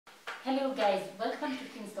Hello guys, welcome to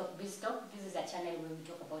Finstock BizTalk. This is a channel where we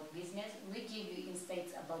talk about business. We give you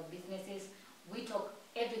insights about businesses. We talk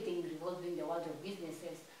everything revolving the world of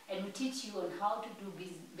businesses, and we teach you on how to do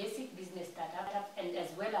basic business startup and as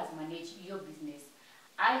well as manage your business.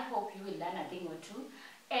 I hope you will learn a thing or two.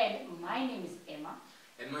 And my name is Emma.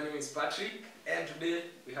 And my name is Patrick, and today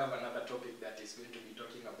we have another topic that is going to be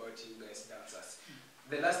talking about you guys dancers.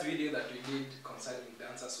 The last video that we did concerning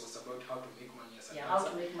dancers was about how to make money as a dancer. How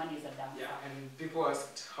to make money as a dancer. Yeah, and people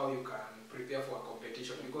asked how you can prepare for a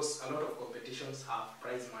competition because a lot of competitions have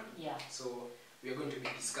prize money. Yeah. So we are going to be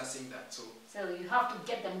discussing that. So you have to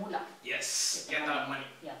get the moolah. Yes, get that money.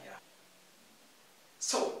 Yeah.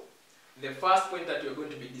 So the first point that you're going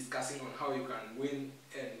to be discussing on how you can win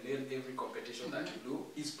and nail every competition that you do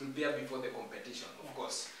is prepare before the competition, of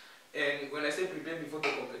course. And when I say prepare before the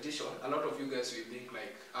competition, a lot of you guys will think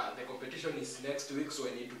like, the competition is next week, so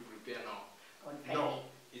I need to prepare now. No,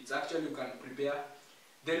 it's actually you can prepare.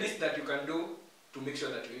 The least that you can do to make sure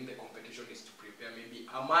that you win the competition is to prepare maybe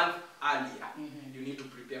a month earlier. You need to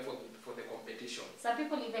prepare for the competition. Some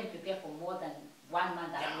people even prepare for more than 1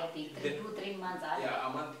 month earlier. They 2-3 months earlier. Yeah,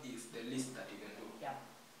 a month is the least that you can do. Yeah.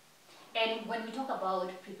 And when we talk about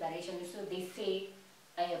preparation, so they say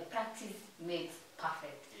practice makes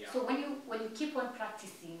perfect. Yeah. So when you keep on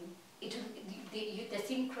practicing, it will, the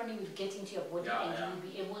synchrony will get into your body, and you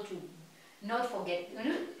will be able to not forget.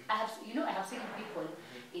 I have seen people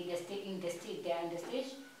in the stage, they are on the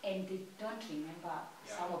stage and they don't remember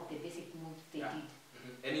some of the basic moves they did.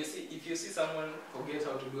 And you see, if you see someone forget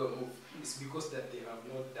how to do a move, it's because that they have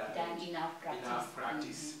not done enough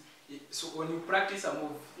practice. So when you practice a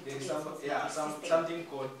move, there is something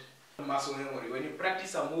called muscle memory. When you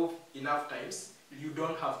practice a move enough times, you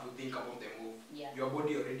don't have to think about the move. Your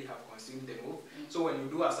body already have consumed the move. So when you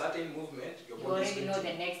do a certain movement, your body already know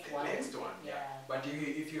the next one. But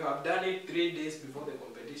if you have done it 3 days before the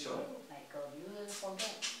competition, oh my God, you will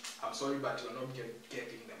forget. I'm sorry, but you're not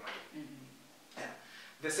getting the money.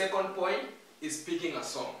 The second point is picking a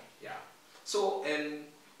song. So, and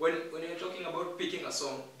when you're talking about picking a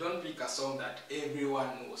song, don't pick a song that everyone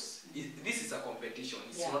knows. This is a competition,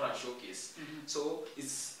 it's not a showcase. So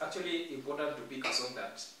it's actually important to pick a song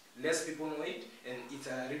that less people know it, and it's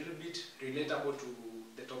a little bit relatable to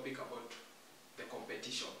the topic about the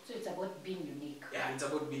competition. So it's about being unique. Yeah, it's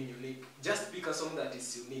about being unique. Just pick a song that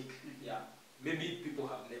is unique. Maybe people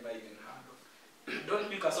have never even heard of. Don't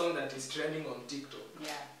pick a song that is trending on TikTok.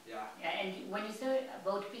 And when you say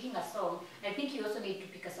about picking a song, I think you also need to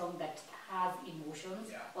pick a song that has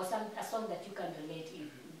emotions, or a song that you can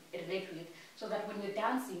relate with, so that when you're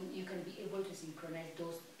dancing, you can be able to synchronize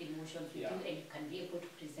those emotions with you, and you can be able to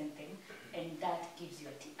present them, and that gives you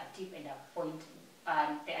a tip and a point.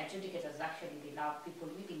 And the adjudicators actually, they love people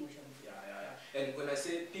with emotions. And when I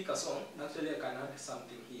say pick a song, actually I can add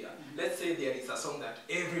something here. Let's say there is a song that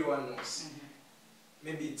everyone knows.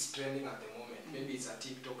 Maybe it's trending at the moment. Maybe it's a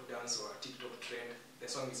TikTok dance or a TikTok trend. The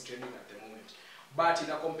song is trending at the moment. But in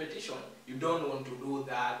a competition, you don't want to do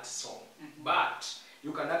that song. But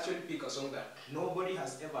you can actually pick a song that nobody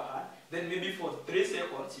has ever heard. Then maybe for 3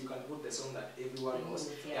 seconds, you can put the song that everyone knows.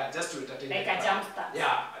 Just to entertain. Like a jump start.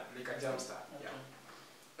 Like a jump start.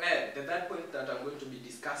 And the third point that I'm going to be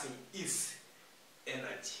discussing is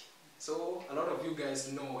energy. So a lot of you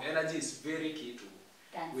guys know energy is very key to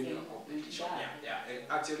winning a competition. And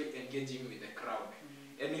actually engaging with the crowd.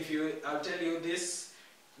 And I'll tell you this,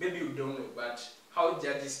 maybe you don't know, but how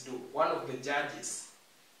judges do, one of the judges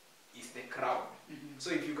is the crowd. So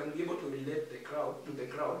if you can be able to relate to the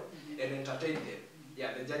crowd and entertain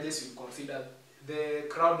them, the judges will consider the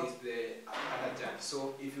crowd is the other judge.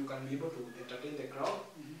 So if you can be able to entertain the crowd,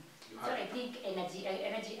 you have. So I think energy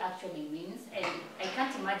actually wins, and I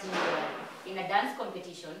can't imagine in a dance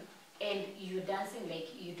competition and you're dancing like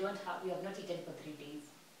you have not eaten for 3 days.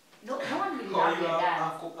 No one will love your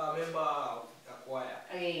dance. A member of a choir.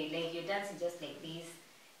 Like you're dancing just like this,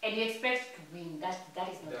 and you expect to win. That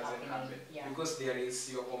is not happening. Because there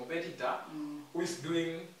is your competitor who is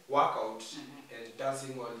doing workout and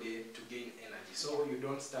dancing all day to gain energy. So you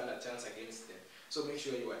don't stand a chance against them. So make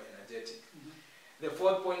sure you are energetic. The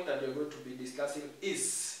fourth point that you're going to be discussing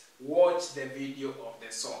is watch the video of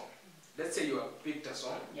the song. Let's say you have picked a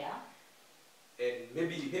song. And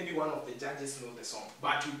maybe one of the judges know the song,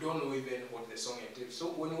 but you don't know even what the song entails. So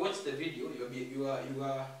when you watch the video,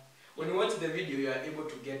 when you watch the video, you are able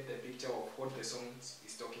to get the picture of what the song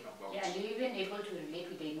is talking about. And you're even able to relate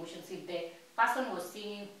with the emotions. If person was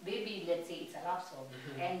singing, maybe let's say it's a rap song,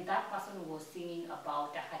 and that person was singing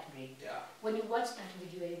about a heartbreak. When you watch that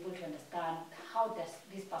video, you're able to understand how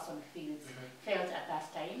this person felt at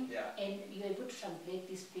that time, and you're able to translate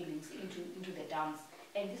these feelings into the dance,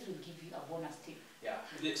 and this will give you a bonus tip.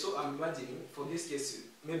 So I'm imagining, for this case,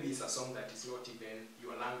 maybe it's a song that is not even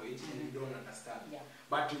your language and you don't understand.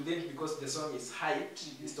 But you think because the song is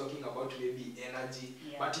hyped, it's talking about maybe energy.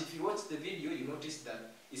 But if you watch the video, you notice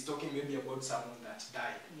that it's talking maybe about someone that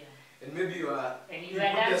died. And maybe you put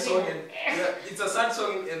the song and it's a sad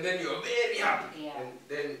song and then you're very happy. And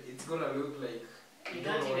then it's gonna look like you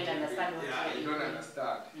don't even understand what you don't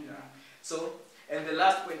understand. So, and the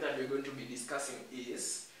last point that we're going to be discussing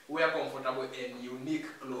is wear comfortable and unique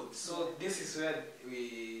clothes. So this is where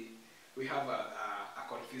we have a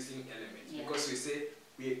confusing element, because we say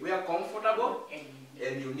we are comfortable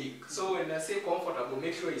and unique. So when I say comfortable,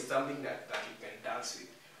 make sure it's something that you can dance with.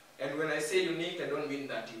 And when I say unique, I don't mean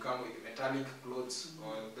that you come with metallic clothes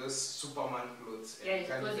or those Superman clothes.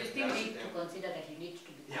 Because you still need to consider that you need to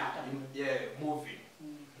be comfortable. Moving.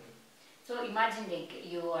 So imagine like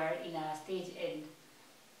you are in a stage, and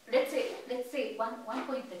let's say one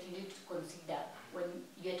point that you need to consider when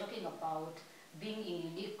you're talking about being in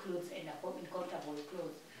unique clothes and in comfortable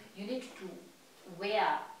clothes, you need to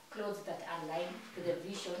wear clothes that align to the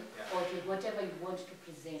vision or to whatever you want to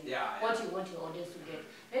present, what you want your audience to get.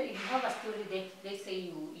 Then if you have a story, let's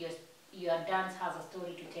say your dance has a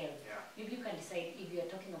story to tell, maybe you can decide if you're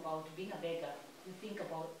talking about being a beggar, you think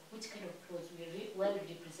about which kind of clothes will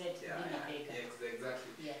represent being a beggar.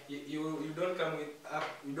 Exactly. You don't come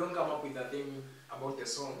up with a thing about the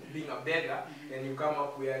song being a beggar, and you come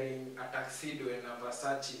up wearing a tuxedo and a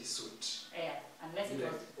Versace suit. Unless it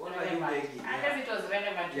was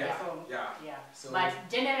relevant to the song. So but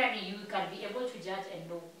generally, you can be able to judge and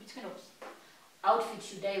know which kind of outfit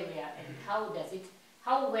should I wear and how well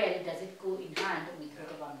does it go in hand with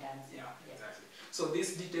whatever I'm dancing. Exactly. So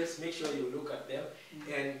these details, make sure you look at them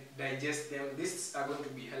and digest them. These are going to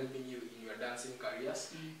be helping you in your dancing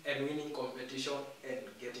careers and winning competition and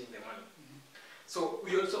getting the money. So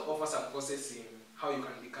we also offer some courses in how you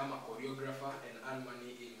can become a choreographer and earn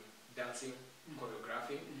money in dancing,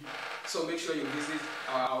 choreographing. So make sure you visit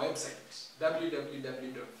our website,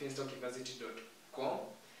 www.finstockuniversity.com.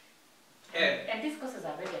 And these courses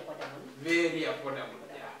are very affordable. Very affordable.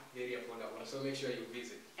 Very affordable. So make sure you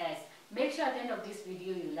visit. Yes. Make sure at the end of this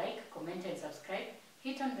video you like, comment and subscribe.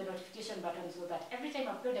 Hit on the notification button so that every time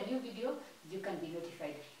I upload a new video, you can be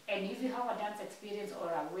notified. And if you have a dance experience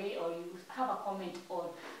or a way, or you have a comment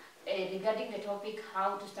on regarding the topic,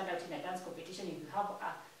 how to stand out in a dance competition, if you have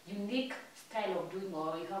a unique style of doing,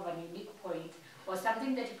 or you have a unique point, or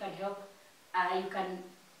something that you can help, you can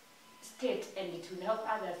state and it will help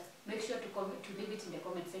others, make sure to leave it in the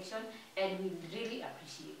comment section, and we really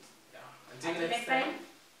appreciate. Until next time.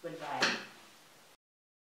 Goodbye.